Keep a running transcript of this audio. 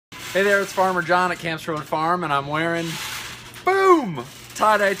Hey there, it's Farmer John at Camps Road Farm, and I'm wearing, boom,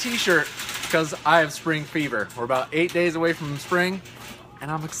 tie-dye t-shirt because I have spring fever. We're about 8 days away from spring, and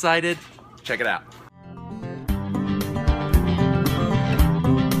I'm excited. Check it out.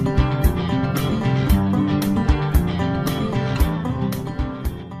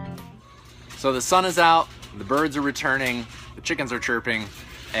 So the sun is out, the birds are returning, the chickens are chirping,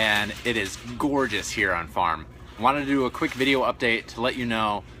 and it is gorgeous here on farm. I wanted to do a quick video update to let you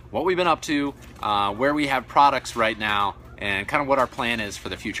know what we've been up to, where we have products right now, and kind of what our plan is for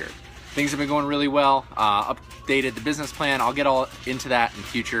the future. Things have been going really well, updated the business plan. I'll get all into that in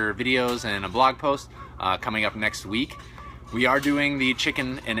future videos and a blog post coming up next week. We are doing the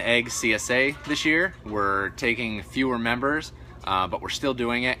chicken and egg CSA this year. We're taking fewer members, but we're still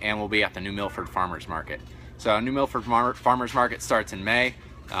doing it, and we'll be at the New Milford Farmers Market. So New Milford Farmers Market starts in May.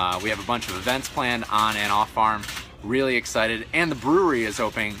 We have a bunch of events planned on and off farm. Really excited, and the brewery is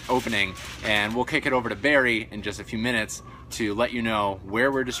opening, and we'll kick it over to Barry in just a few minutes to let you know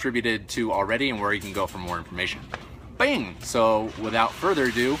where we're distributed to already and where you can go for more information. Bing! So without further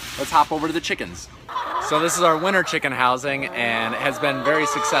ado, let's hop over to the chickens. So this is our winter chicken housing, and it has been very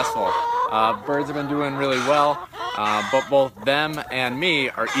successful. Birds have been doing really well, but both them and me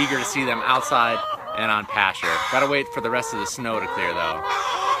are eager to see them outside and on pasture. Gotta wait for the rest of the snow to clear though.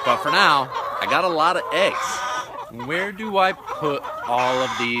 But for now, I got a lot of eggs. Where do I put all of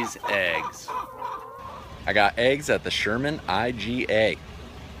these eggs? I got eggs at the Sherman IGA,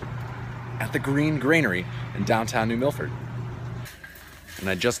 at the Green Granary in downtown New Milford. And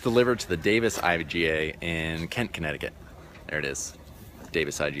I just delivered to the Davis IGA in Kent, Connecticut. There it is,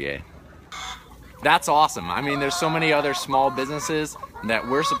 Davis IGA. That's awesome. I mean, there's so many other small businesses that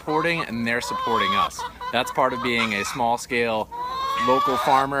we're supporting, and they're supporting us. That's part of being a small scale local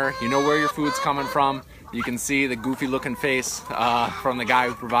farmer. You know where your food's coming from. You can see the goofy looking face from the guy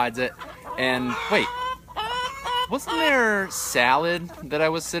who provides it. And wait, wasn't there salad that I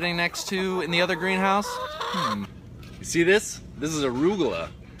was sitting next to in the other greenhouse? You see this? This is arugula.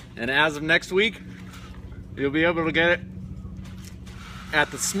 And as of next week, you'll be able to get it at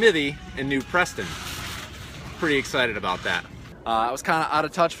the Smithy in New Preston. Pretty excited about that. I was kind of out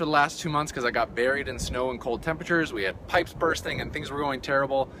of touch for the last 2 months because I got buried in snow and cold temperatures. We had pipes bursting and things were going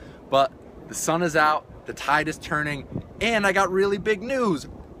terrible, but the sun is out, the tide is turning, and I got really big news.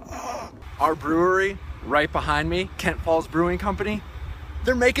 Our brewery right behind me, Kent Falls Brewing Company,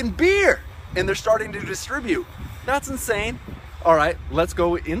 they're making beer and they're starting to distribute. That's insane. All right, let's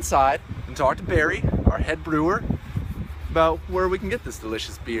go inside and talk to Barry, our head brewer, about where we can get this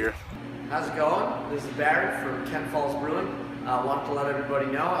delicious beer. How's it going? This is Barry from Kent Falls Brewing. I wanted to let everybody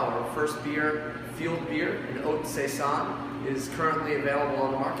know our first beer, Field Beer, an Haute Saison, is currently available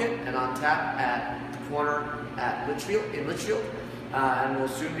on the market and on tap at the corner at Litchfield, and will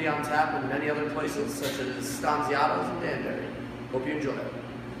soon be on tap in many other places such as Stanziato's and Danbury. Hope you enjoy it.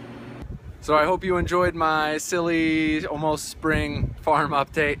 So I hope you enjoyed my silly, almost spring farm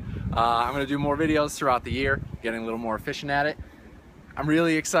update. I'm going to do more videos throughout the year, getting a little more efficient at it. I'm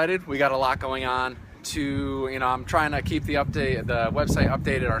really excited. We got a lot going on. I'm trying to keep the website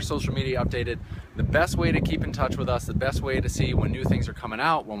updated, our social media updated. The best way to keep in touch with us, the best way to see when new things are coming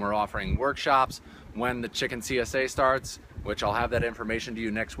out, when we're offering workshops, when the chicken CSA starts, which I'll have that information to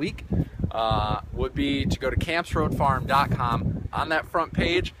you next week, would be to go to campsroadfarm.com. On that front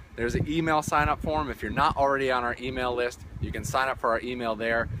page, there's an email sign up form. If you're not already on our email list, you can sign up for our email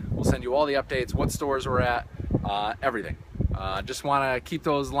there. We'll send you all the updates, what stores we're at, everything. Just want to keep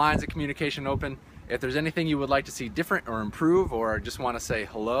those lines of communication open. If there's anything you would like to see different or improve, or just want to say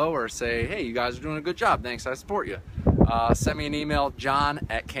hello or say, hey, you guys are doing a good job, thanks, I support you, send me an email,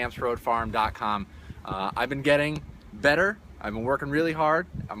 john@campsroadfarm.com. I've been getting better. I've been working really hard.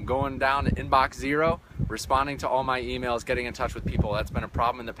 I'm going down to inbox 0, responding to all my emails, getting in touch with people. That's been a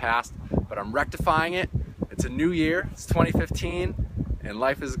problem in the past, but I'm rectifying it. It's a new year, it's 2015, and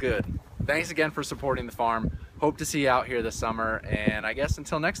life is good. Thanks again for supporting the farm. Hope to see you out here this summer, and I guess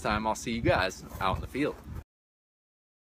until next time, I'll see you guys out in the field.